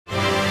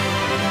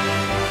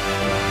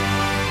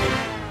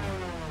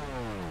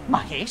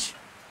Mahesh,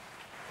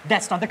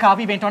 that's not the car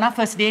we went on our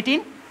first date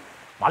in.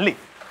 Malli,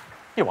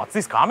 hey, what's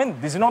this car, man?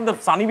 This is not the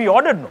Sunny we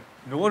ordered, no?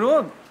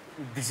 No.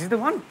 This is the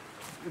one.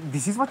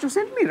 This is what you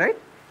sent me, right?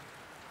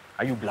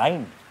 Are you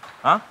blind?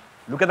 Huh?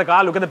 Look at the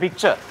car, look at the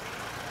picture.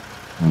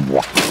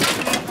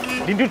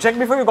 Didn't you check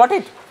before you got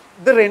it?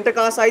 The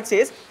rent-a-car site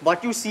says,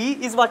 what you see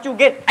is what you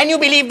get. And you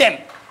believe them.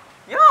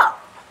 Yeah.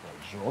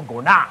 You're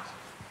gonna.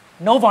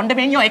 No wonder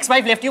when your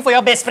ex-wife left you for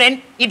your best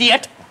friend,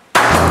 idiot.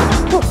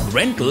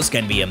 Rentals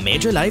can be a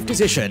major life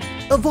decision.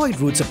 Avoid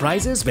rude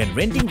surprises when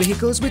renting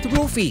vehicles with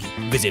ROFI.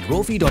 Visit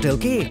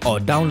rofi.lk or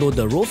download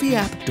the ROFI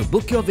app to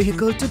book your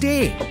vehicle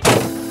today.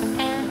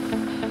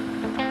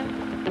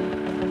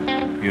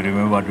 You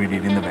remember what we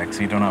did in the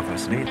backseat on our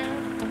first date?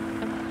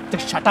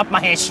 Just shut up,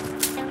 Mahesh.